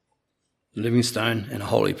a living stone, and a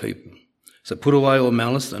holy people. So put away all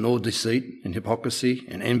malice and all deceit and hypocrisy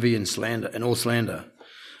and envy and slander and all slander.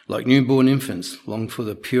 Like newborn infants, long for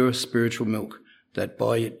the pure spiritual milk, that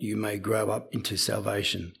by it you may grow up into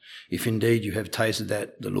salvation, if indeed you have tasted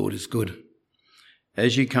that the Lord is good.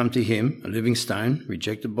 As you come to him, a living stone,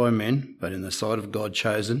 rejected by men, but in the sight of God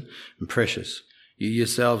chosen and precious, you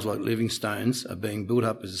yourselves, like living stones, are being built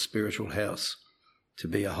up as a spiritual house, to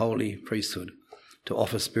be a holy priesthood, to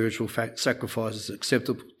offer spiritual sacrifices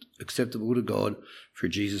acceptable to God through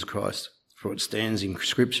Jesus Christ. For it stands in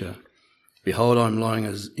Scripture, behold, I am lying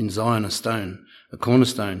in Zion a stone, a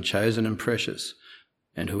cornerstone, chosen and precious,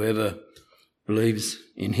 and whoever believes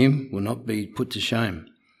in him will not be put to shame.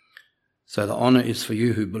 So the honour is for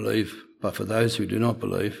you who believe, but for those who do not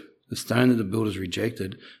believe, the stone that the builders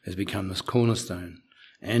rejected has become this cornerstone,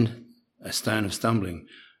 and a stone of stumbling,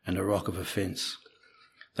 and a rock of offence.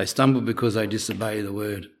 They stumble because they disobey the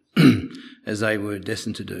word, as they were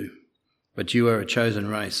destined to do. But you are a chosen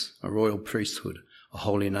race, a royal priesthood, a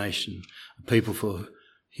holy nation, a people for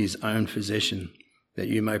his own possession, that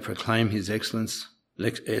you may proclaim his excellencies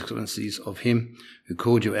of him who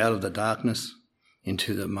called you out of the darkness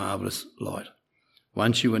into the marvellous light.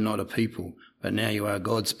 Once you were not a people, but now you are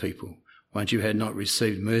God's people. Once you had not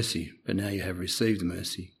received mercy, but now you have received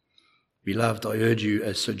mercy. Beloved, I urge you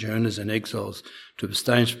as sojourners and exiles to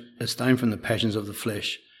abstain from the passions of the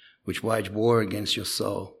flesh, which wage war against your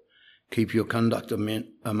soul. Keep your conduct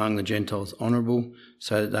among the Gentiles honourable,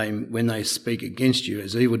 so that when they speak against you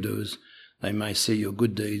as evildoers, they may see your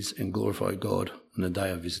good deeds and glorify God on the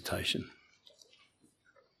day of visitation.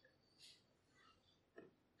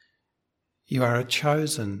 You are a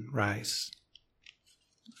chosen race,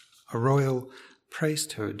 a royal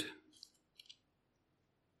priesthood,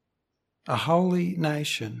 a holy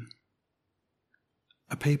nation,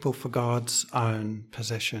 a people for God's own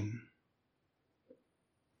possession.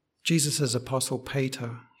 Jesus' apostle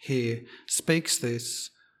Peter here speaks this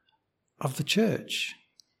of the church.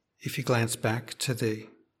 If you glance back to the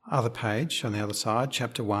other page on the other side,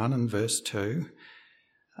 chapter 1 and verse 2,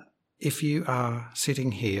 if you are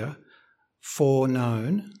sitting here,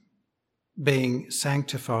 foreknown, being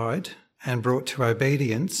sanctified and brought to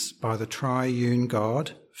obedience by the triune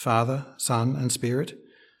God, Father, Son and Spirit,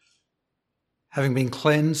 having been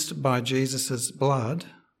cleansed by Jesus' blood,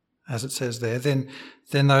 as it says there, then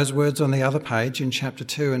those words on the other page in chapter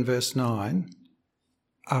 2 and verse 9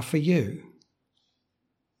 are for you.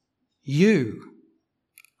 You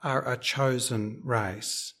are a chosen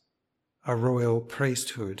race, a royal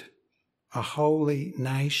priesthood, a holy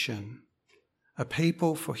nation, a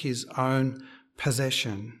people for his own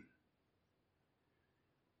possession.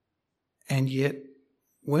 And yet,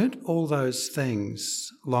 weren't all those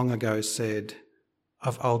things long ago said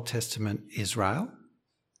of Old Testament Israel?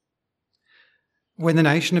 When the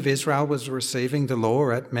nation of Israel was receiving the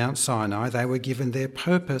law at Mount Sinai, they were given their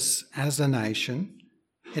purpose as a nation.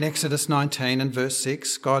 In Exodus 19 and verse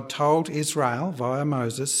 6, God told Israel via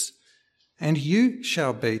Moses, "And you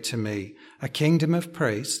shall be to me a kingdom of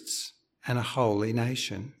priests and a holy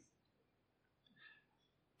nation."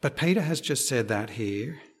 But Peter has just said that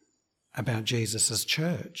here about Jesus'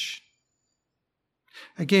 church.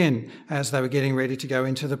 Again, as they were getting ready to go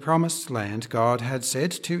into the promised land, God had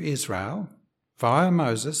said to Israel via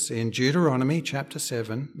Moses in Deuteronomy chapter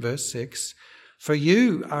 7, verse 6, "For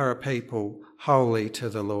you are a people holy to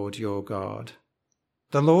the Lord your God.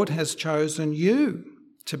 The Lord has chosen you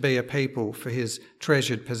to be a people for his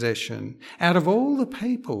treasured possession out of all the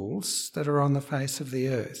peoples that are on the face of the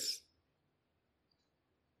earth."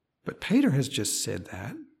 But Peter has just said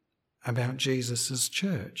that about Jesus'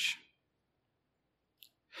 church.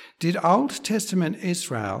 Did Old Testament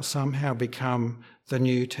Israel somehow become the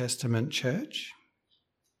New Testament church?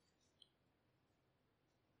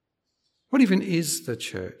 What even is the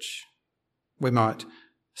church? We might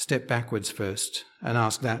step backwards first and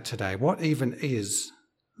ask that today. What even is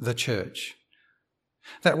the church?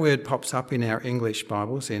 That word pops up in our English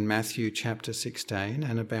Bibles in Matthew chapter 16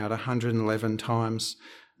 and about 111 times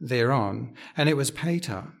thereon. And it was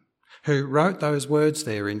Peter who wrote those words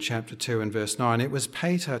there in chapter 2 and verse 9. It was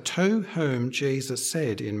Peter to whom Jesus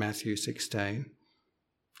said in Matthew 16,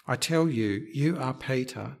 "I tell you, you are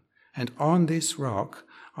Peter, and on this rock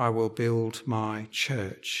I will build my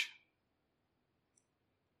church."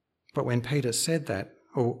 But when Peter said that,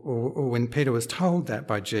 or when Peter was told that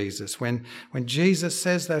by Jesus, when Jesus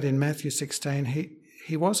says that in Matthew 16,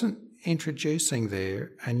 he wasn't introducing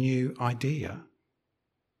there a new idea,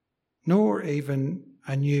 nor even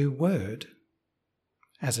a new word,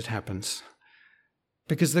 as it happens.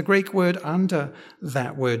 Because the Greek word under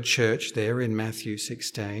that word church there in Matthew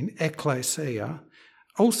 16, ekklesia,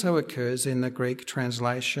 also occurs in the Greek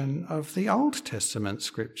translation of the Old Testament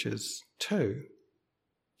scriptures too.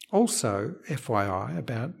 Also, FYI,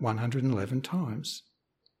 about 111 times.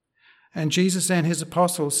 And Jesus and his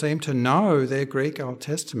apostles seem to know their Greek Old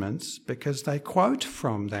Testaments because they quote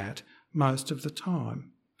from that most of the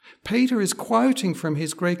time. Peter is quoting from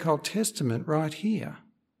his Greek Old Testament right here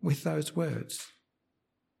with those words.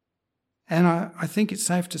 And I think it's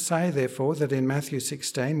safe to say, therefore, that in Matthew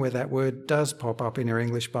 16, where that word does pop up in our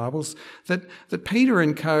English Bibles, that Peter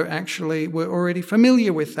and co actually were already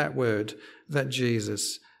familiar with that word that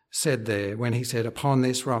Jesus said there when he said, "Upon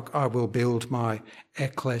this rock I will build my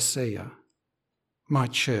ekklesia," my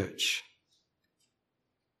church.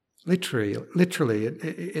 Literally,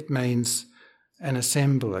 it means an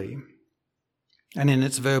assembly. And in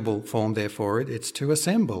its verbal form, therefore, it's to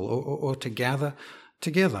assemble or to gather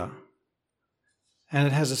together. And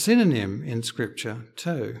it has a synonym in Scripture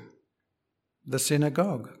too, the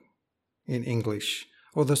synagogue in English,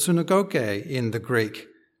 or the synagoge in the Greek.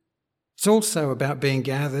 It's also about being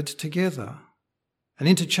gathered together. And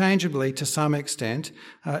interchangeably, to some extent,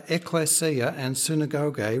 ekklesia and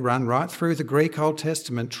synagogue run right through the Greek Old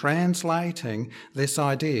Testament, translating this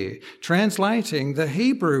idea, translating the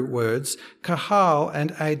Hebrew words kahal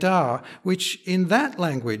and adar, which in that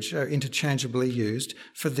language are interchangeably used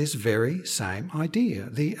for this very same idea,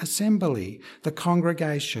 the assembly, the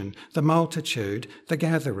congregation, the multitude, the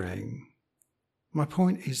gathering. My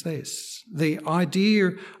point is this: the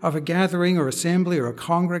idea of a gathering or assembly or a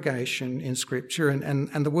congregation in Scripture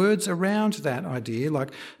and the words around that idea,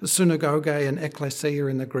 like synagogue and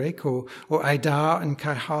ekklesia in the Greek, or adar and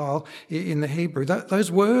kahal in the Hebrew,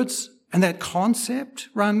 those words and that concept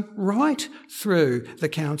run right through the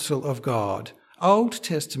counsel of God, Old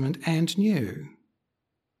Testament and New.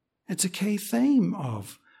 It's a key theme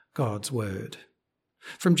of God's Word.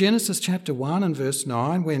 From Genesis chapter 1 and verse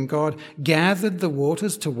 9, when God gathered the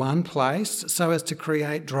waters to one place so as to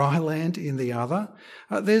create dry land in the other,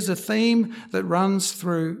 there's a theme that runs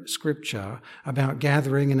through Scripture about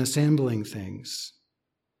gathering and assembling things.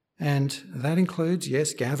 And that includes,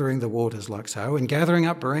 yes, gathering the waters like so, and gathering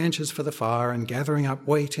up branches for the fire, and gathering up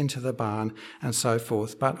wheat into the barn, and so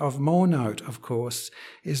forth. But of more note, of course,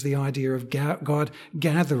 is the idea of God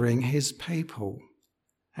gathering his people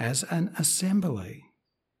as an assembly,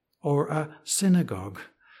 or a synagogue,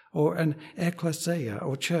 or an ecclesia,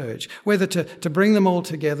 or church, whether to bring them all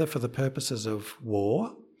together for the purposes of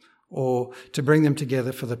war, or to bring them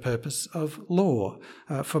together for the purpose of law,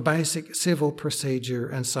 for basic civil procedure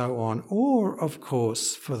and so on, or, of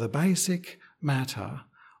course, for the basic matter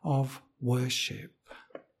of worship.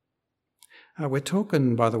 We're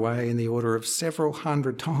talking, by the way, in the order of several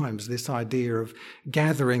hundred times this idea of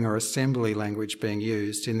gathering or assembly language being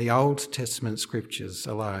used in the Old Testament scriptures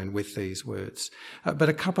alone with these words. But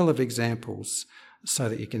a couple of examples so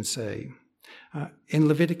that you can see. In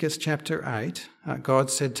Leviticus chapter 8,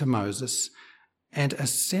 God said to Moses, "And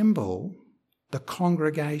assemble the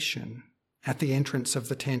congregation at the entrance of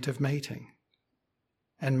the tent of meeting."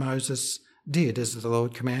 And Moses did as the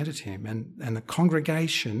Lord commanded him, and the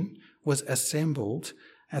congregation was assembled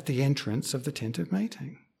at the entrance of the tent of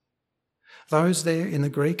meeting. Those there in the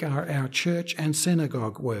Greek are our church and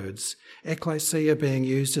synagogue words, ekklesia being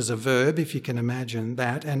used as a verb, if you can imagine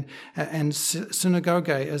that, and synagogue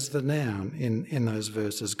as the noun in those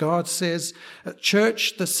verses. God says,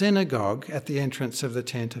 "Church the synagogue at the entrance of the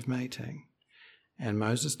tent of meeting." And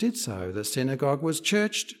Moses did so. The synagogue was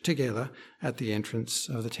churched together at the entrance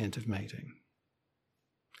of the tent of meeting.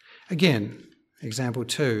 Again, example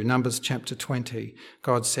 2, Numbers chapter 20,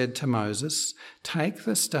 God said to Moses, "Take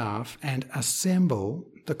the staff and assemble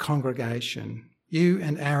the congregation, you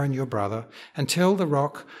and Aaron your brother, and tell the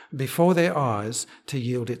rock before their eyes to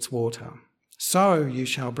yield its water. So you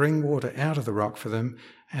shall bring water out of the rock for them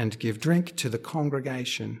and give drink to the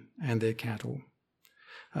congregation and their cattle."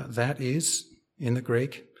 That is, in the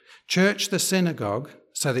Greek, church the synagogue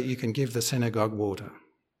so that you can give the synagogue water.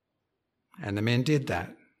 And the men did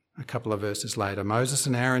that. A couple of verses later, Moses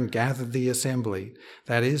and Aaron gathered the assembly.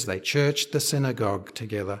 That is, they churched the synagogue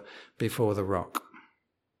together before the rock.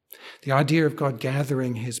 The idea of God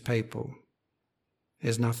gathering his people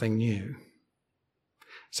is nothing new.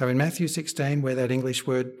 So in Matthew 16, where that English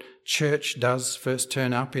word church does first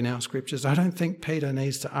turn up in our scriptures, I don't think Peter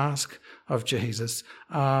needs to ask of Jesus,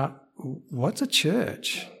 what's a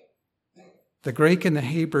church? The Greek and the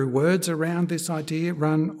Hebrew words around this idea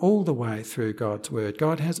run all the way through God's word.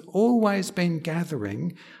 God has always been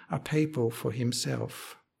gathering a people for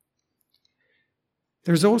himself.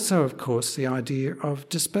 There is also, of course, the idea of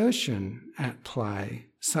dispersion at play,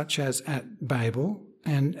 such as at Babel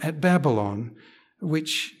and at Babylon,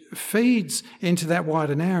 which feeds into that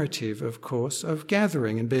wider narrative, of course, of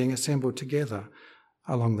gathering and being assembled together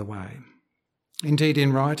along the way. Indeed,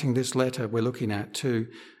 in writing this letter we're looking at to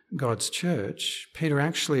God's church, Peter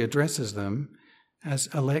actually addresses them as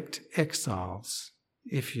elect exiles.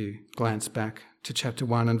 If you glance back to chapter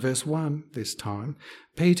 1 and verse 1 this time,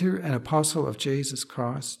 Peter, an apostle of Jesus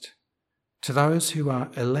Christ, to those who are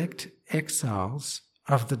elect exiles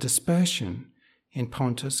of the dispersion in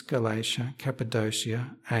Pontus, Galatia,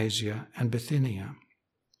 Cappadocia, Asia and Bithynia.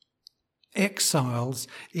 Exiles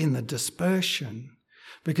in the dispersion,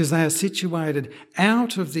 because they are situated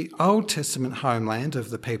out of the Old Testament homeland of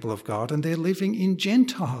the people of God and they're living in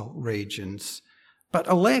Gentile regions, but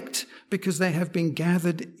elect because they have been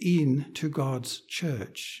gathered in to God's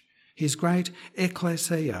church, his great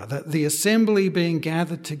ecclesia, the assembly being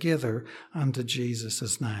gathered together under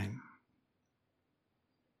Jesus' name.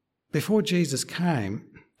 Before Jesus came,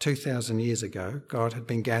 2,000 years ago, God had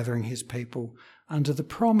been gathering his people under the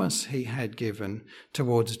promise he had given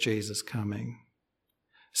towards Jesus' coming.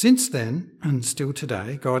 Since then, and still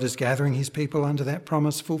today, God is gathering his people under that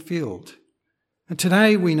promise fulfilled. And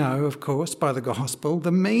today we know, of course, by the gospel,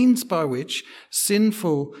 the means by which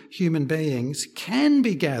sinful human beings can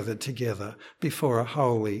be gathered together before a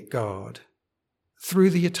holy God,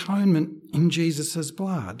 through the atonement in Jesus'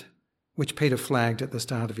 blood, which Peter flagged at the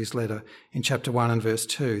start of his letter in chapter 1 and verse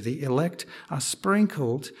 2. The elect are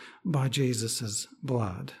sprinkled by Jesus'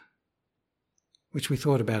 blood, which we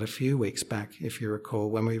thought about a few weeks back, if you recall,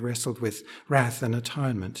 when we wrestled with wrath and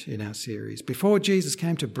atonement in our series. Before Jesus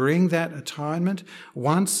came to bring that atonement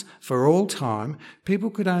once for all time, people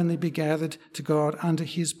could only be gathered to God under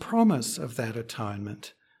his promise of that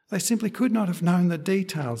atonement. They simply could not have known the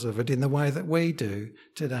details of it in the way that we do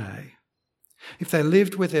today. If they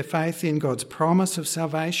lived with their faith in God's promise of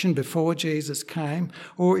salvation before Jesus came,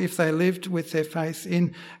 or if they lived with their faith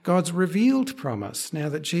in God's revealed promise now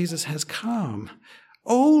that Jesus has come,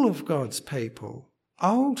 all of God's people,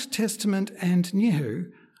 Old Testament and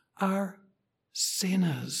New, are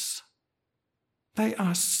sinners. They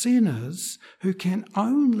are sinners who can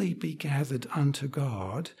only be gathered unto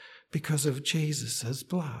God because of Jesus'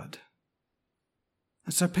 blood.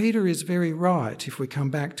 And so Peter is very right, if we come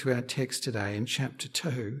back to our text today in chapter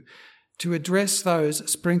 2, to address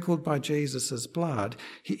those sprinkled by Jesus' blood,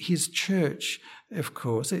 his church, of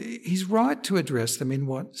course. He's right to address them in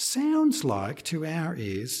what sounds like, to our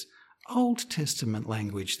ears, Old Testament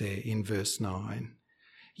language there in verse 9.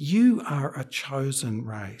 You are a chosen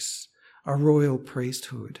race, a royal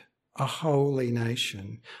priesthood, a holy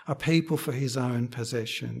nation, a people for his own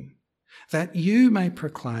possession, that you may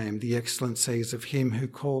proclaim the excellencies of him who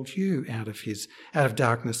called you out of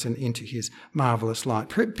darkness and into his marvellous light.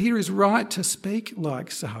 Peter is right to speak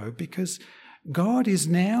like so because God is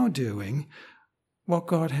now doing what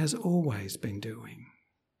God has always been doing.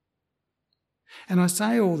 And I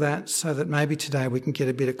say all that so that maybe today we can get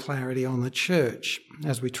a bit of clarity on the church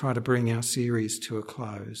as we try to bring our series to a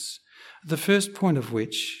close. The first point of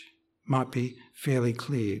which might be fairly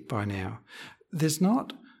clear by now. There's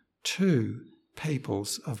not two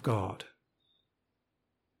peoples of God.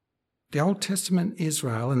 The Old Testament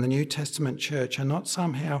Israel and the New Testament church are not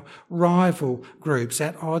somehow rival groups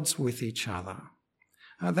at odds with each other.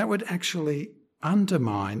 That would actually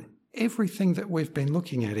undermine everything that we've been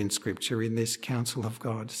looking at in Scripture in this Counsel of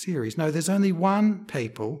God series. No, there's only one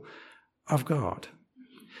people of God.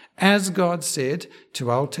 As God said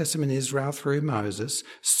to Old Testament Israel through Moses,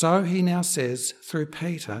 so he now says through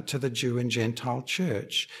Peter to the Jew and Gentile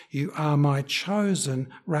church, you are my chosen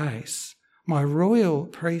race, my royal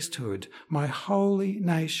priesthood, my holy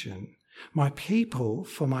nation, my people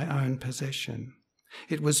for my own possession.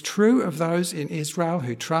 It was true of those in Israel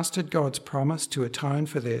who trusted God's promise to atone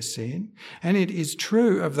for their sin, and it is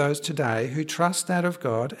true of those today who trust that of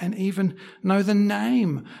God and even know the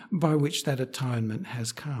name by which that atonement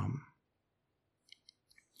has come.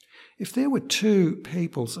 If there were two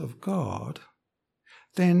peoples of God,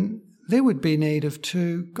 then there would be need of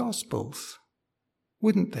two gospels,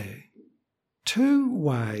 wouldn't there? Two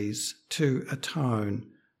ways to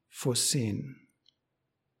atone for sin.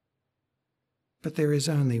 But there is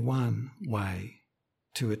only one way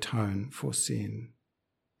to atone for sin,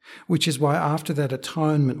 which is why after that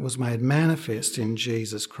atonement was made manifest in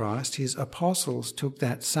Jesus Christ, his apostles took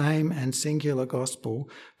that same and singular gospel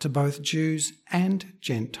to both Jews and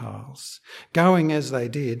Gentiles, going as they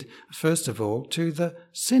did, first of all, to the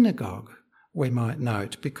synagogue, we might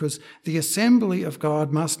note, because the assembly of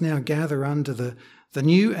God must now gather under the the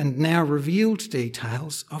new and now revealed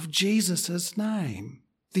details of Jesus' name.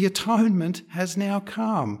 The atonement has now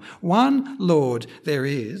come. One Lord there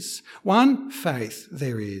is, one faith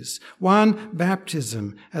there is, one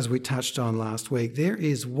baptism, as we touched on last week. There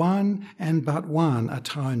is one and but one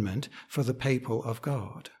atonement for the people of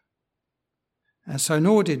God. And so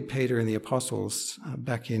nor did Peter and the apostles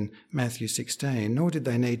back in Matthew 16, nor did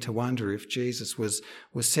they need to wonder if Jesus was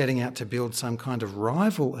setting out to build some kind of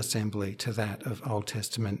rival assembly to that of Old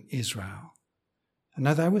Testament Israel.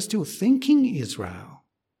 No, they were still thinking Israel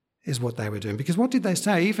is what they were doing. Because what did they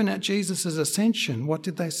say? Even at Jesus' ascension, what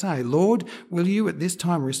did they say? Lord, will you at this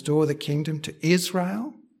time restore the kingdom to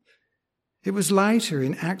Israel? It was later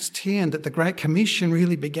in Acts 10 that the Great Commission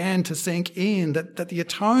really began to sink in, that the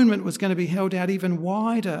atonement was going to be held out even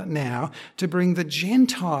wider now to bring the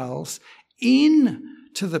Gentiles in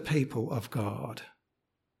to the people of God.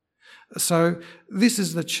 So this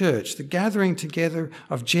is the church, the gathering together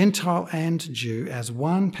of Gentile and Jew as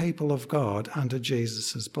one people of God under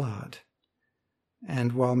Jesus' blood.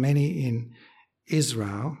 And while many in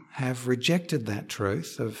Israel have rejected that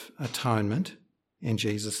truth of atonement in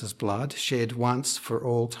Jesus' blood, shed once for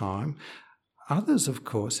all time, others, of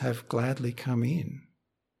course, have gladly come in.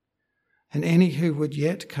 And any who would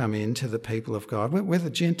yet come in to the people of God, whether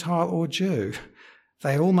Gentile or Jew,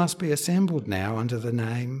 they all must be assembled now under the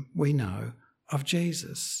name we know of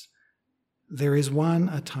Jesus. There is one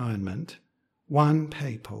atonement, one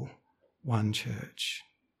people, one church.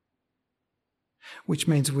 Which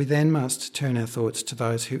means we then must turn our thoughts to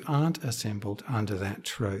those who aren't assembled under that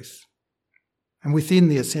truth. And within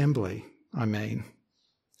the assembly,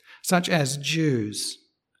 such as Jews,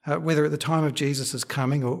 whether at the time of Jesus'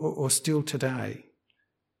 coming or still today.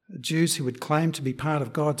 Jews who would claim to be part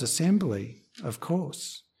of God's assembly, of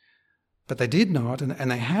course, but they did not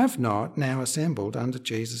and they have not now assembled under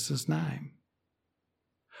Jesus' name.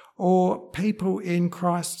 Or people in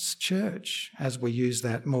Christ's church, as we use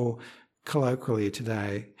that more colloquially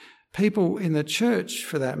today. People in the church,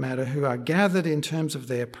 for that matter, who are gathered in terms of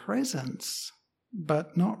their presence,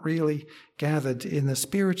 but not really gathered in the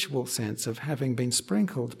spiritual sense of having been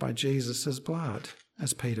sprinkled by Jesus' blood,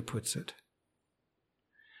 as Peter puts it.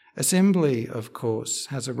 Assembly, of course,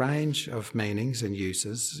 has a range of meanings and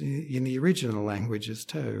uses in the original languages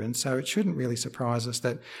too, and so it shouldn't really surprise us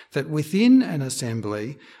that within an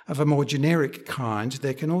assembly of a more generic kind,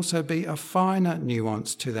 there can also be a finer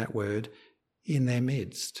nuance to that word in their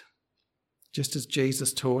midst. Just as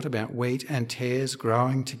Jesus taught about wheat and tares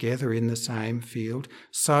growing together in the same field,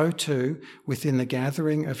 so too within the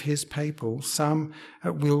gathering of his people, some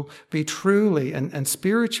will be truly and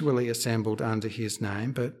spiritually assembled under his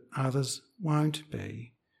name, but others won't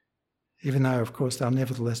be. Even though, of course, they'll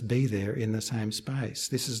nevertheless be there in the same space.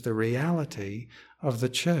 This is the reality of the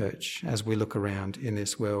church as we look around in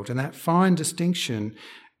this world. And that fine distinction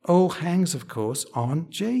all hangs, of course, on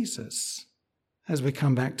Jesus. As we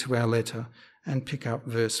come back to our letter and pick up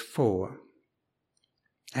verse 4.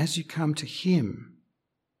 As you come to him,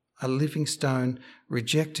 a living stone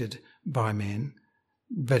rejected by men,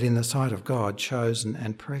 but in the sight of God chosen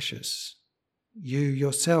and precious. You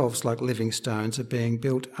yourselves, like living stones, are being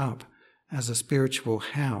built up as a spiritual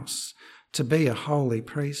house, to be a holy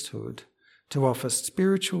priesthood, to offer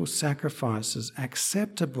spiritual sacrifices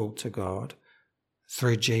acceptable to God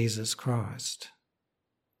through Jesus Christ.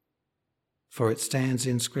 For it stands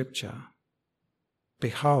in Scripture,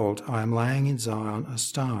 behold, I am laying in Zion a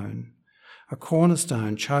stone, a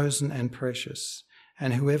cornerstone chosen and precious,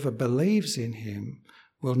 and whoever believes in him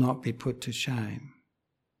will not be put to shame.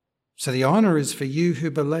 So the honour is for you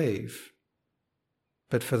who believe,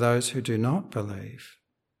 but for those who do not believe,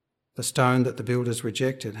 the stone that the builders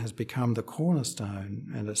rejected has become the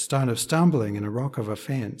cornerstone and a stone of stumbling and a rock of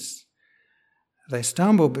offence. They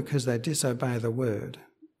stumble because they disobey the word,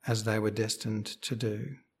 as they were destined to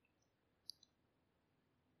do.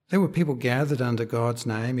 There were people gathered under God's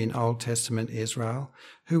name in Old Testament Israel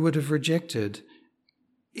who would have rejected,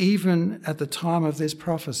 even at the time of this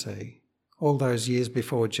prophecy, all those years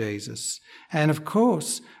before Jesus, and of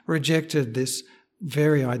course rejected this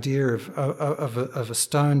very idea of a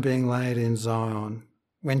stone being laid in Zion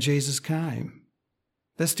when Jesus came.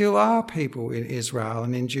 There still are people in Israel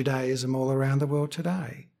and in Judaism all around the world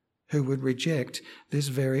today who would reject this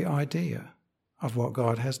very idea of what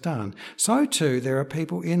God has done. So too, there are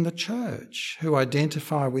people in the church who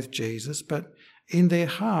identify with Jesus, but in their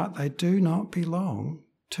heart they do not belong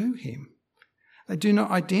to him. They do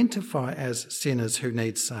not identify as sinners who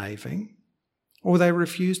need saving, or they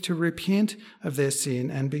refuse to repent of their sin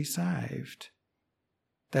and be saved.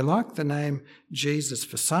 They like the name Jesus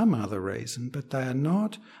for some other reason, but they are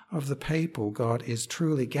not of the people God is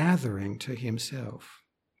truly gathering to himself.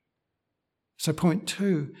 So point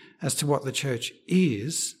 2, as to what the church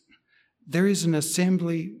is, there is an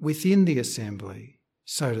assembly within the assembly,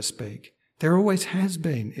 so to speak. There always has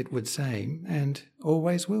been, it would seem, and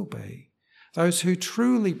always will be. Those who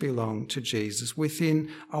truly belong to Jesus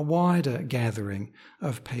within a wider gathering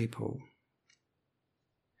of people.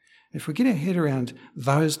 If we get our head around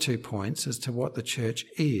those 2 points as to what the church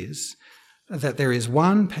is, that there is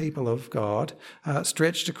one people of God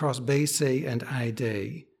stretched across BC and AD,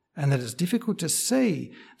 and that it's difficult to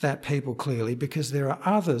see that people clearly because there are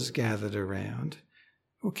others gathered around,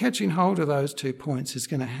 well, catching hold of those 2 points is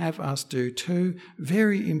going to have us do 2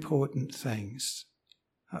 very important things.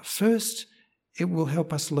 First, it will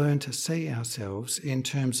help us learn to see ourselves in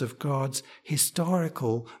terms of God's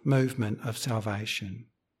historical movement of salvation.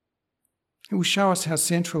 It will show us how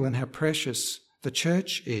central and how precious the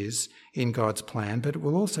church is in God's plan, but it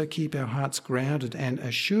will also keep our hearts grounded and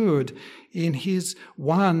assured in his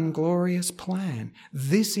one glorious plan.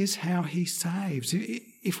 This is how he saves.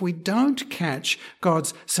 If we don't catch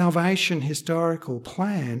God's salvation historical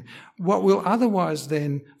plan, what we'll otherwise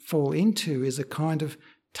then fall into is a kind of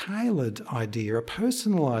tailored idea, a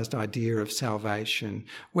personalised idea of salvation,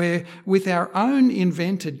 where with our own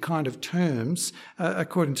invented kind of terms,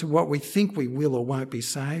 according to what we think we will or won't be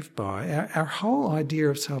saved by, our whole idea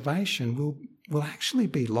of salvation will actually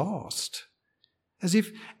be lost. As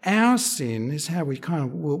if our sin is how we kind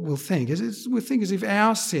of will think. We'll think as if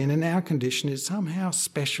our sin and our condition is somehow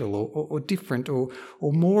special or different or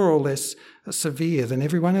more or less severe than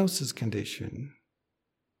everyone else's condition.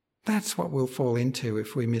 That's what we'll fall into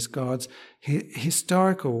if we miss God's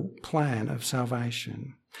historical plan of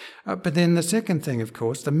salvation. But then the second thing, of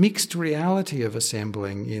course, the mixed reality of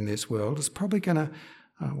assembling in this world is probably going to,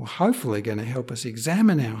 hopefully going to help us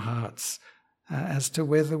examine our hearts as to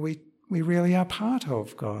whether we really are part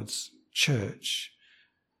of God's church,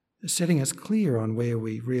 setting us clear on where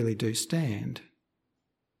we really do stand.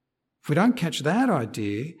 If we don't catch that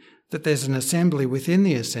idea, that there's an assembly within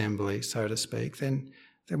the assembly, so to speak, then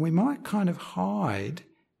we might kind of hide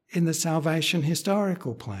in the salvation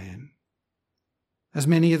historical plan, as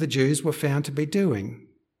many of the Jews were found to be doing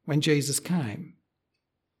when Jesus came,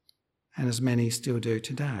 and as many still do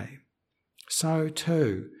today. So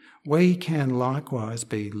too, we can likewise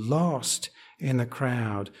be lost in the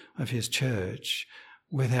crowd of his church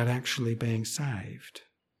without actually being saved.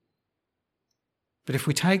 But if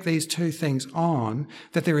we take these 2 things on,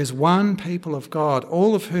 that there is one people of God,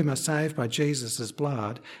 all of whom are saved by Jesus'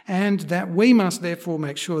 blood, and that we must therefore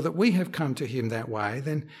make sure that we have come to him that way,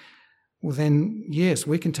 then yes,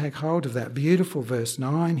 we can take hold of that beautiful verse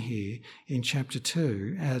 9 here in chapter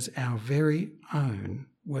 2 as our very own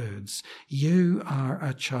words. You are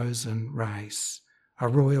a chosen race, a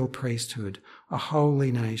royal priesthood, a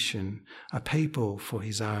holy nation, a people for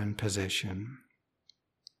his own possession.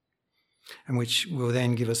 And which will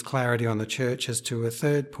then give us clarity on the church as to a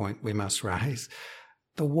third point we must raise,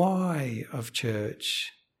 the why of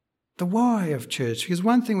church. The why of church, because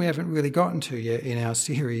one thing we haven't really gotten to yet in our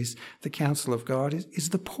series, The Counsel of God, is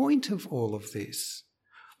the point of all of this.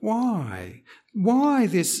 Why? Why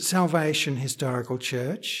this salvation historical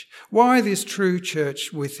church? Why this true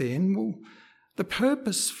church within? Well, the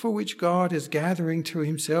purpose for which God is gathering to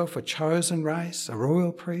himself a chosen race, a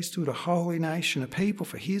royal priesthood, a holy nation, a people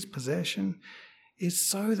for his possession, is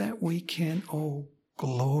so that we can all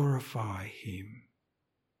glorify him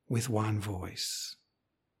with one voice,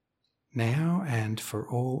 now and for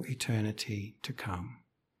all eternity to come.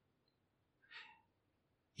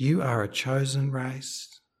 You are a chosen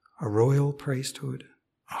race, a royal priesthood,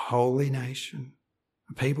 a holy nation,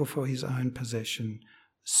 a people for his own possession,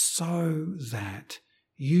 so that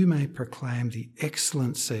you may proclaim the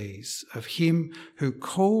excellencies of him who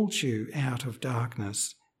called you out of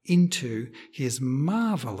darkness into his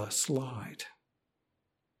marvellous light.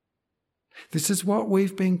 This is what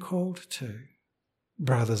we've been called to,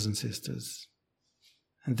 brothers and sisters.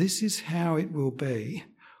 And this is how it will be,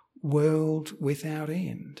 world without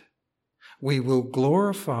end. We will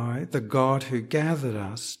glorify the God who gathered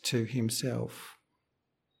us to himself,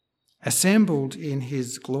 assembled in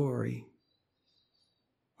his glory.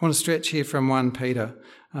 I want to stretch here from 1 Peter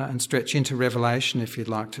and stretch into Revelation if you'd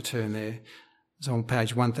like to turn there. It's on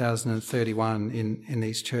page 1031 in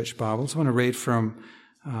these church Bibles. I want to read from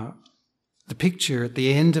the picture at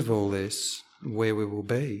the end of all this, where we will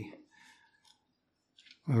be,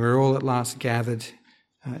 when we're all at last gathered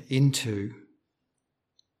into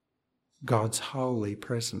God's holy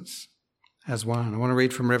presence. as one. I want to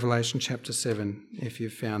read from Revelation chapter 7, if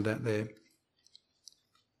you've found that there.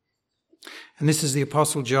 And this is the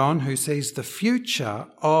Apostle John, who sees the future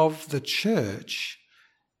of the church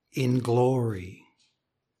in glory.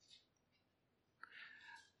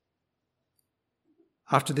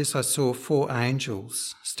 After this I saw 4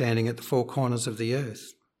 angels standing at the 4 corners of the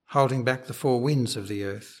earth, holding back the 4 winds of the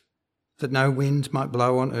earth, that no wind might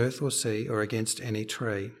blow on earth or sea or against any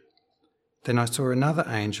tree. Then I saw another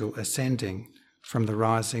angel ascending from the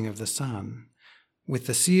rising of the sun, with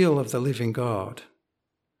the seal of the living God.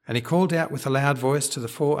 And he called out with a loud voice to the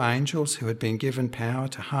 4 angels who had been given power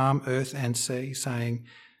to harm earth and sea, saying,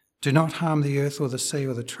 "Do not harm the earth or the sea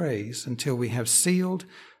or the trees until we have sealed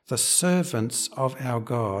the servants of our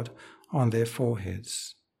God on their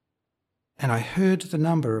foreheads." And I heard the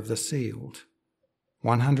number of the sealed,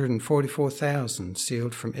 144,000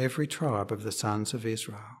 sealed from every tribe of the sons of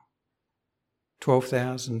Israel.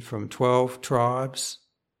 12,000 from 12 tribes.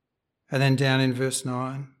 And then down in verse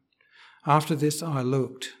 9, after this I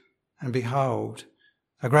looked, and behold,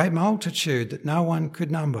 a great multitude that no one could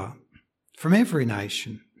number, from every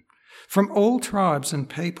nation, from all tribes and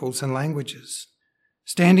peoples and languages,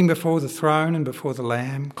 standing before the throne and before the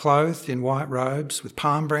Lamb, clothed in white robes, with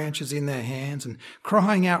palm branches in their hands, and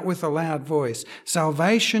crying out with a loud voice,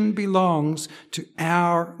 "Salvation belongs to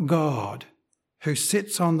our God, who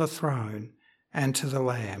sits on the throne, and to the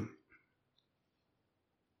Lamb."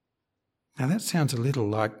 Now that sounds a little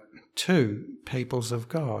like 2 peoples of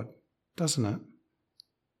God, doesn't it?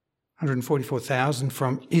 144,000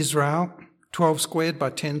 from Israel, 12 squared by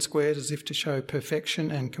 10 squared, as if to show perfection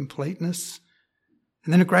and completeness.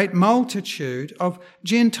 And then a great multitude of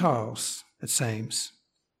Gentiles, it seems.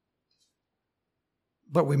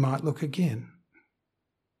 But we might look again.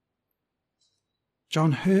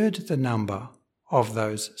 John heard the number of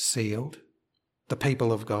those sealed, the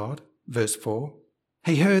people of God, verse 4.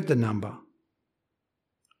 He heard the number.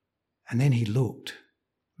 And then he looked,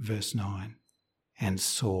 verse 9, and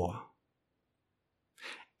saw.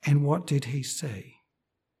 And what did he see?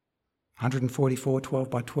 144, 12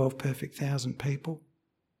 by 12 perfect thousand people?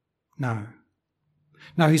 No.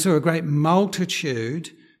 No, he saw a great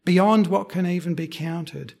multitude beyond what can even be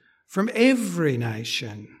counted from every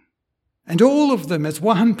nation, and all of them as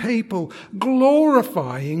one people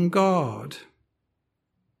glorifying God.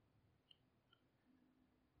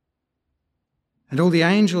 And all the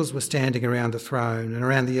angels were standing around the throne and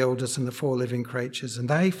around the elders and the 4 living creatures, and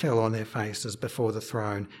they fell on their faces before the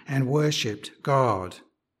throne and worshipped God,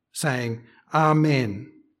 saying,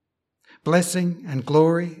 "Amen. Blessing and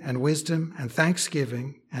glory and wisdom and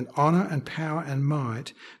thanksgiving and honour and power and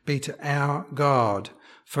might be to our God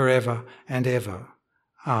forever and ever.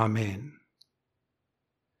 Amen."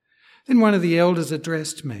 Then one of the elders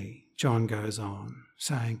addressed me, John goes on,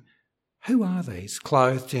 saying, "Who are these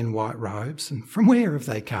clothed in white robes, and from where have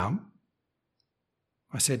they come?"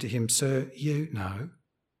 I said to him, "Sir, you know."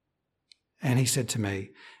 And he said to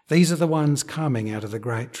me, "These are the ones coming out of the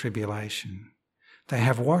great tribulation. They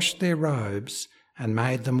have washed their robes and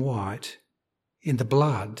made them white in the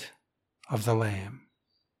blood of the Lamb."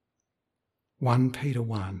 1 Peter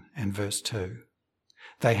 1 and verse 2.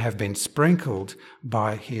 They have been sprinkled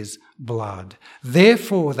by his blood.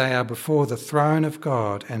 Therefore they are before the throne of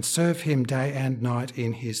God and serve him day and night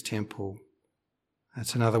in his temple.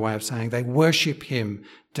 That's another way of saying they worship him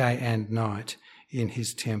day and night in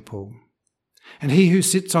his temple. And he who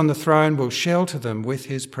sits on the throne will shelter them with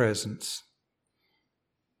his presence.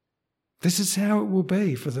 This is how it will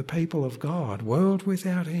be for the people of God, world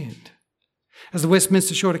without end. As the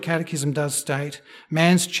Westminster Shorter Catechism does state,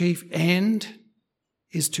 man's chief end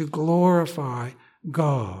is to glorify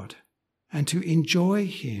God and to enjoy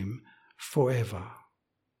him forever.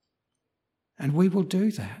 And we will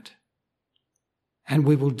do that. And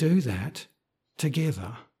we will do that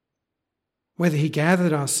together. Whether he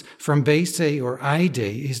gathered us from BC or AD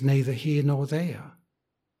is neither here nor there.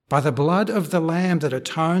 By the blood of the Lamb that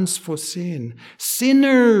atones for sin,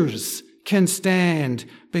 sinners can stand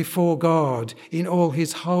before God in all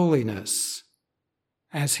his holiness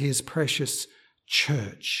as his precious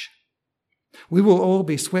church. We will all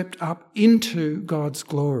be swept up into God's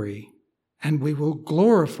glory, and we will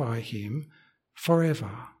glorify him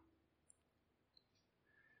forever.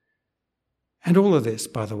 And all of this,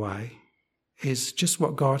 by the way, is just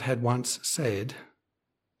what God had once said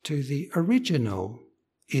to the original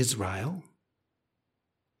Israel,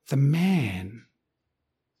 the man,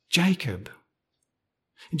 Jacob.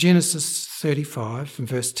 In Genesis 35 and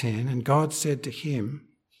verse 10, and God said to him,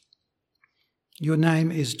 "Your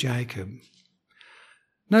name is Jacob.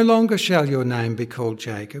 No longer shall your name be called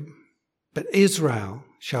Jacob, but Israel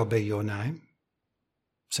shall be your name.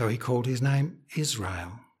 So he called his name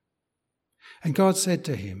Israel. And God said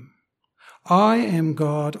to him, I am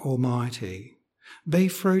God Almighty. Be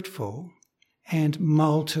fruitful and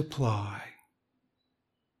multiply.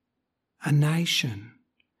 A nation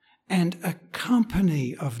and a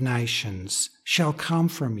company of nations shall come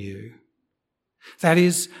from you. That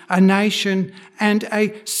is, a nation and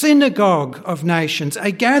a synagogue of nations, a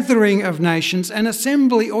gathering of nations, an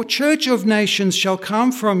assembly or church of nations shall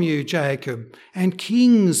come from you, Jacob, and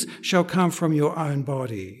kings shall come from your own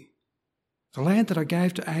body. The land that I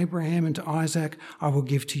gave to Abraham and to Isaac I will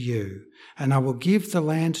give to you, and I will give the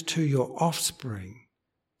land to your offspring.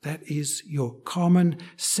 That is, your common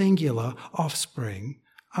singular offspring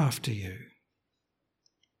after you.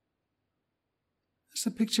 It's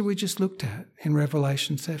the picture we just looked at in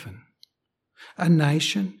Revelation 7. A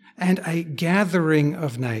nation and a gathering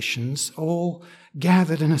of nations, all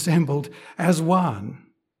gathered and assembled as one,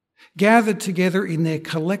 gathered together in their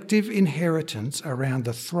collective inheritance around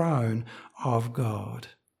the throne of God.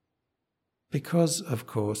 Because, of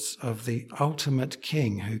course, of the ultimate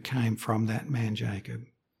king who came from that man Jacob,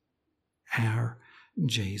 our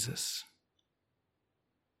Jesus.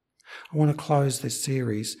 I want to close this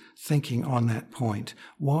series thinking on that point,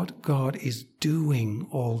 what God is doing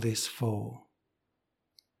all this for.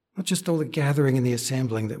 Not just all the gathering and the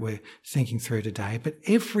assembling that we're thinking through today, but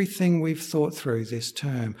everything we've thought through this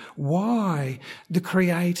term. Why the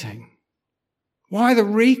creating? Why the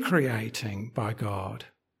recreating by God?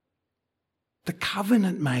 The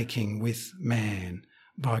covenant making with man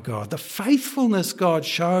by God. The faithfulness God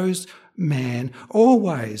shows man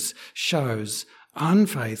always shows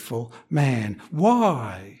unfaithful man.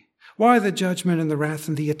 Why? Why the judgment and the wrath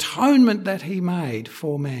and the atonement that he made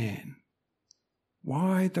for man?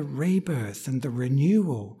 Why the rebirth and the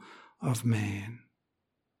renewal of man?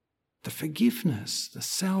 The forgiveness, the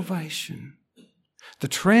salvation, the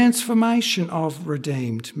transformation of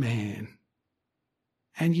redeemed man.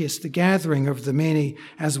 And yes, the gathering of the many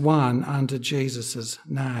as one under Jesus'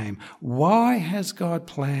 name. Why has God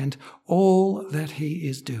planned all that he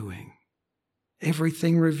is doing?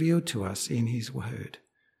 Everything revealed to us in his word.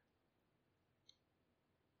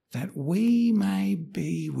 That we may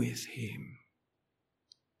be with him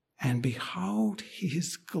and behold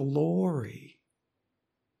his glory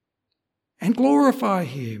and glorify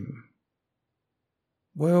him,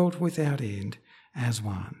 world without end, as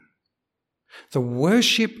one. The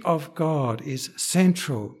worship of God is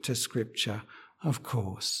central to Scripture, of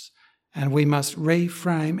course, and we must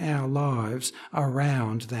reframe our lives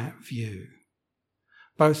around that view.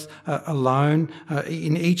 Both alone,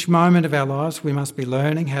 in each moment of our lives, we must be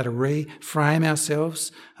learning how to reframe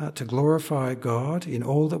ourselves to glorify God in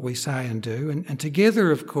all that we say and do. And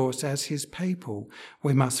together, of course, as his people,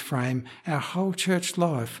 we must frame our whole church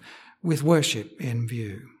life with worship in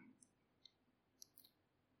view.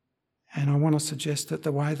 And I want to suggest that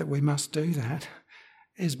the way that we must do that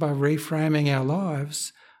is by reframing our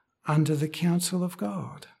lives under the counsel of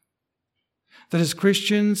God. That as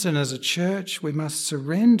Christians and as a church, we must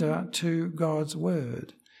surrender to God's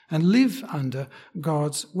word and live under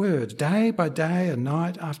God's word day by day and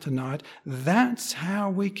night after night. That's how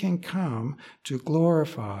we can come to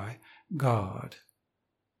glorify God,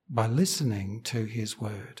 by listening to his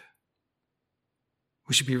word.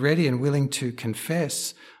 We should be ready and willing to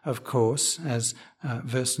confess, of course, as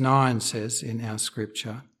verse 9 says in our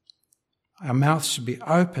scripture. Our mouths should be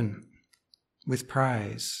open with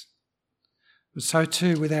praise. But so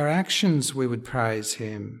too with our actions we would praise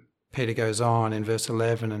him. Peter goes on in verse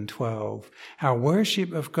 11 and 12. Our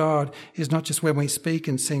worship of God is not just when we speak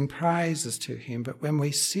and sing praises to him, but when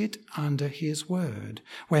we sit under his word,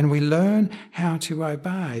 when we learn how to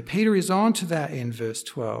obey. Peter is on to that in verse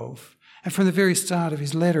 12. And from the very start of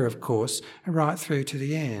his letter, of course, right through to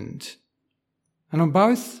the end. And on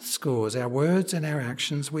both scores, our words and our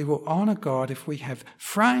actions, we will honour God if we have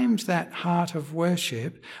framed that heart of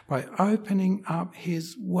worship by opening up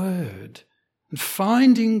his word and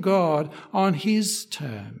finding God on his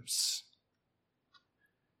terms.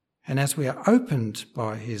 And as we are opened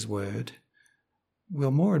by his word,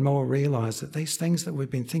 we'll more and more realise that these things that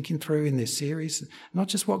we've been thinking through in this series, not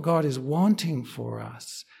just what God is wanting for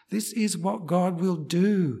us, this is what God will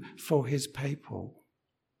do for his people.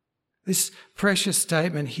 This precious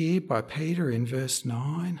statement here by Peter in verse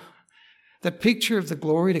 9, the picture of the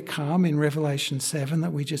glory to come in Revelation 7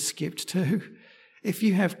 that we just skipped to. If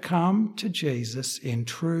you have come to Jesus in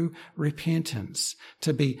true repentance,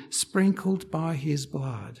 to be sprinkled by his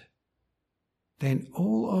blood, then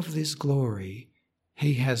all of this glory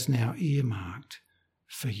he has now earmarked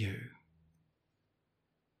for you.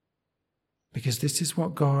 because this is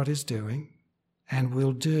what God is doing and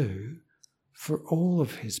will do for all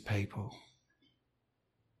of his people.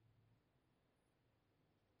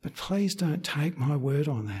 But please don't take my word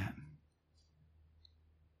on that.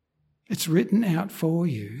 It's written out for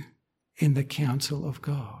you in the counsel of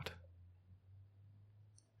God.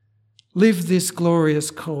 Live this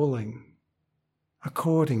glorious calling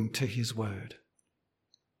according to his word.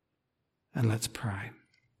 And let's pray.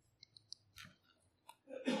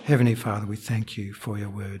 Heavenly Father, we thank you for your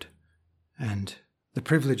word and the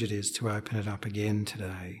privilege it is to open it up again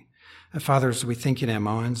today. Father, as we think in our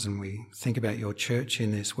minds and we think about your church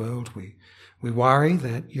in this world, we worry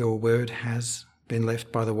that your word has been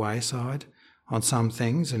left by the wayside on some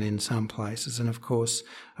things and in some places. And of course,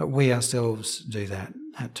 we ourselves do that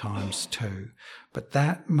at times too. But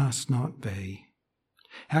that must not be.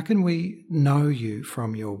 How can we know you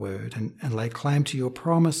from your word and lay claim to your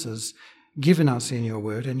promises given us in your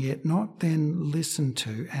word and yet not then listen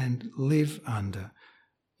to and live under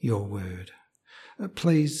your word?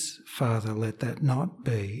 Please, Father, let that not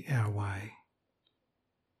be our way.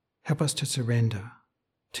 Help us to surrender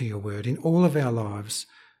to your word in all of our lives.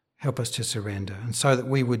 Help us to surrender, and so that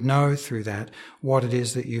we would know through that what it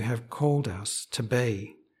is that you have called us to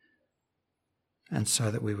be, and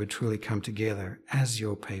so that we would truly come together as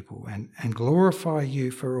your people and glorify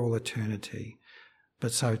you for all eternity,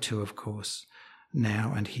 but so too, of course,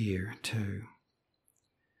 now and here too.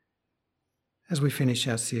 As we finish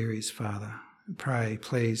our series, Father, pray,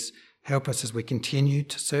 please help us as we continue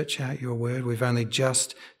to search out your word. We've only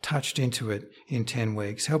just touched into it in 10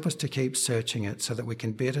 weeks. Help us to keep searching it so that we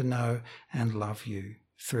can better know and love you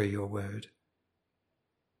through your word.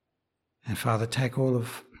 And Father, take all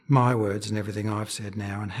of my words and everything I've said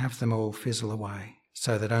now and have them all fizzle away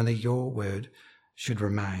so that only your word should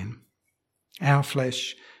remain. Our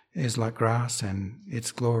flesh is like grass and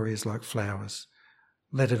its glory is like flowers.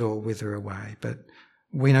 Let it all wither away. But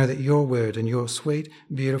we know that your word and your sweet,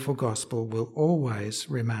 beautiful gospel will always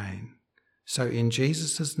remain. So in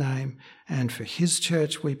Jesus' name and for his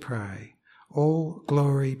church we pray, all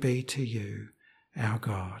glory be to you, our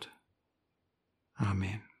God.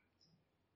 Amen.